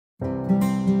Hello,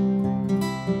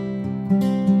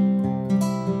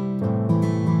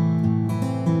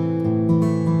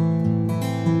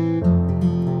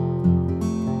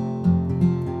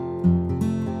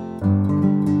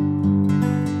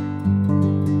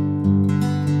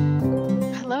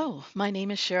 my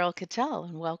name is Cheryl Cattell,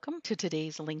 and welcome to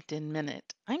today's LinkedIn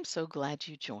Minute. I'm so glad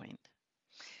you joined.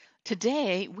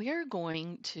 Today, we're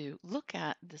going to look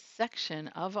at the section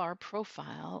of our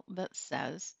profile that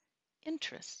says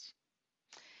interests.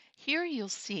 Here you'll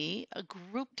see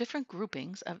different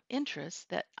groupings of interests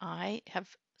that I have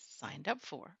signed up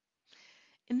for.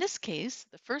 In this case,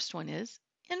 the first one is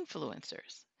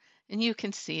influencers. And you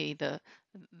can see the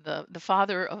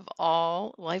father of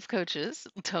all life coaches,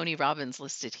 Tony Robbins,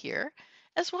 listed here,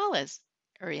 as well as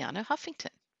Ariana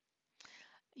Huffington.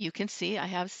 You can see I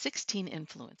have 16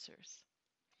 influencers.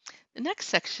 The next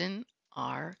section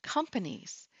are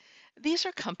companies. These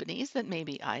are companies that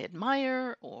maybe I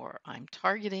admire or I'm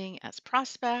targeting as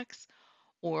prospects,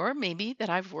 or maybe that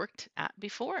I've worked at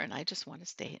before and I just want to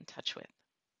stay in touch with.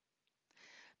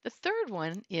 The third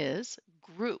one is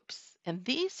groups, and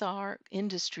these are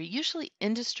usually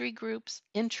industry groups,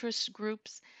 interest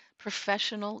groups,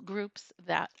 professional groups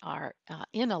that are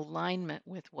in alignment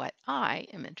with what I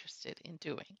am interested in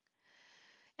doing.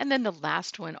 And then the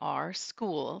last one are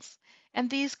schools, and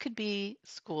these could be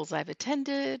schools I've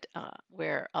attended,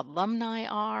 where alumni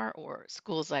are, or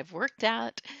schools I've worked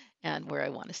at, and where I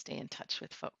want to stay in touch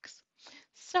with folks.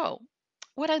 So,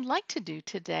 what I'd like to do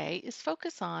today is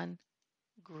focus on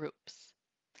groups.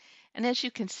 And as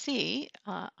you can see,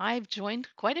 I've joined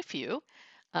quite a few,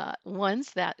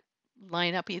 ones that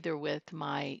line up either with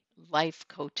my life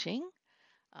coaching.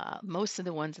 Most of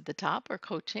the ones at the top are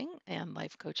coaching and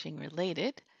life coaching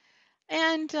related.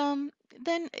 And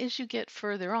then as you get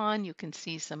further on, you can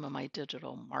see some of my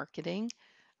digital marketing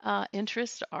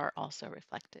interests are also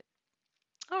reflected.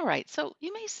 All right, so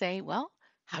you may say, well,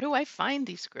 how do I find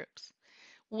these groups?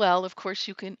 Well, of course,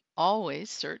 you can always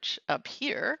search up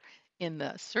here in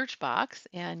the search box,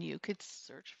 and you could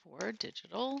search for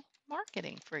digital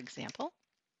marketing, for example.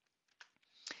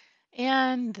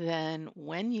 And then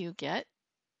when you get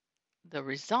the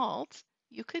results,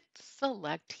 you could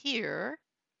select here.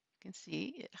 You can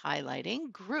see it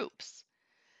highlighting groups.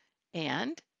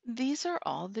 And these are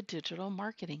all the digital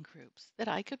marketing groups that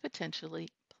I could potentially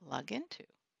plug into.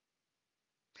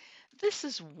 This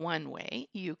is one way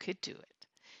you could do it.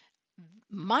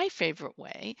 My favorite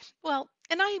way, well,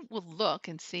 and I will look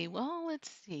and see, well,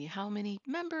 let's see, how many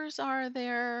members are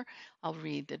there? I'll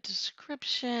read the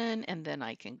description and then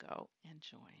I can go and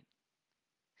join.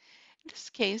 In this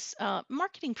case,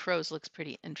 Marketing Pros looks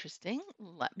pretty interesting.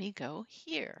 Let me go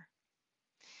here.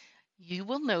 You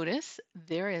will notice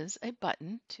there is a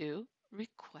button to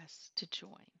request to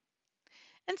join.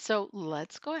 And so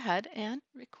let's go ahead and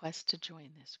request to join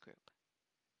this group.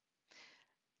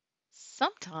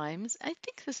 Sometimes, I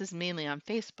think this is mainly on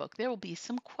Facebook, there will be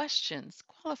some questions,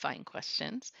 qualifying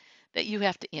questions, that you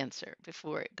have to answer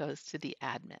before it goes to the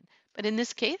admin. But in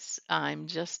this case, I'm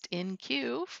just in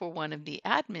queue for one of the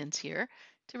admins here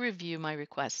to review my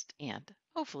request and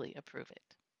hopefully approve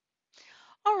it.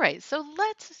 All right, so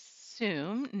let's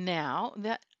assume now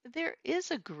that there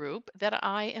is a group that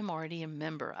I am already a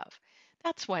member of.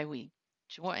 That's why we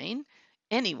join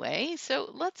anyway. So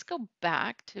let's go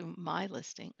back to my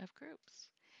listing of groups.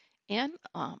 And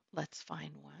let's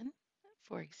find one.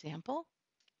 For example,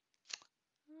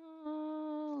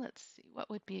 let's see, what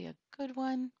would be a good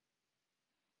one?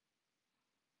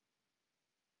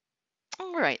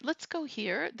 All right, let's go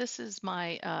here. This is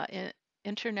my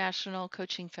International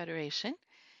Coaching Federation.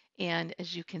 And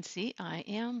as you can see, I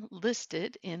am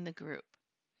listed in the group.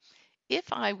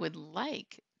 If I would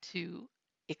like to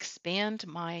expand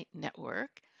my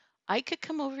network, I could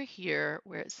come over here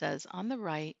where it says on the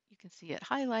right, you can see it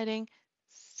highlighting,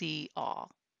 see all.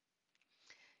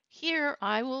 Here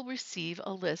I will receive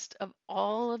a list of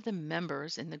all of the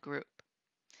members in the group,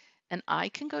 and I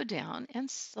can go down and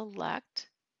select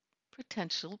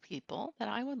potential people that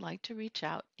I would like to reach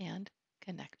out and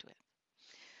connect with.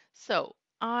 So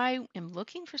I am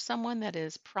looking for someone that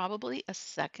is probably a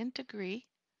second degree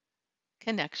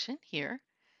connection here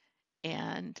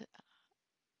and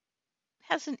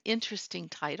has an interesting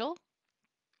title,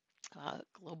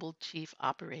 Global Chief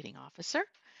Operating Officer.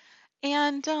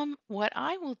 And what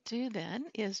I will do then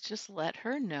is just let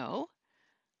her know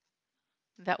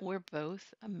that we're both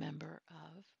a member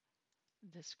of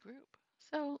this group.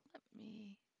 So let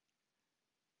me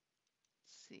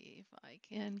see if I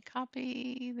can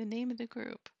copy the name of the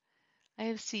group.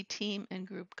 IFC Team and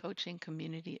Group Coaching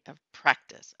Community of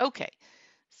Practice. Okay,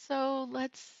 so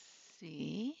let's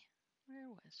see. Where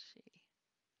was she?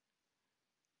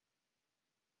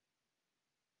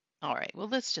 All right, well,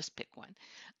 let's just pick one.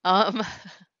 Um,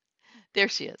 there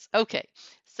she is. Okay,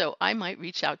 so I might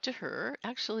reach out to her.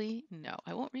 Actually, no,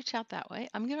 I won't reach out that way.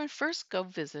 I'm going to first go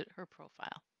visit her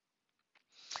profile,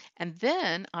 and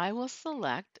then I will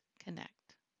select connect.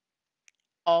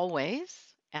 Always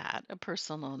add a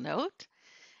personal note,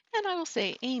 and I will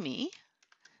say, Amy,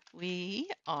 we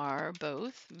are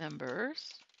both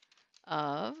members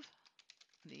of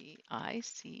the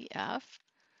ICF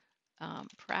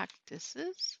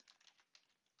practices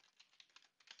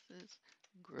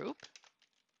group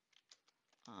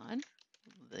on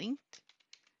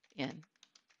LinkedIn.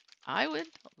 I would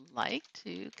like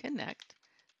to connect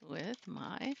with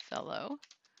my fellow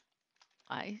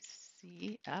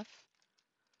ICF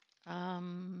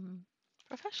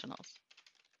professionals.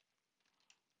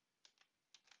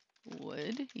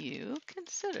 Would you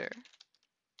consider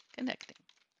connecting?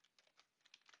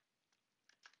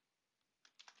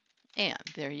 And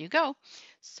there you go.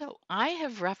 So I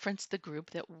have referenced the group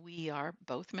that we are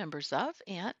both members of,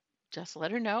 and just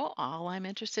let her know all I'm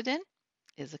interested in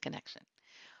is a connection.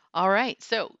 All right,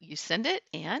 so you send it,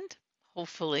 and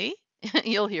hopefully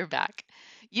you'll hear back.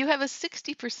 You have a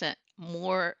 60%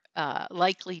 more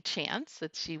likely chance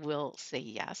that she will say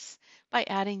yes by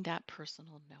adding that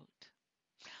personal note.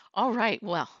 All right,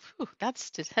 well,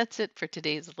 that's it for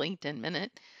today's LinkedIn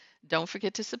Minute. Don't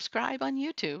forget to subscribe on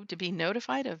YouTube to be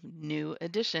notified of new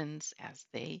editions as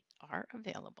they are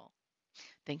available.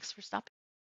 Thanks for stopping.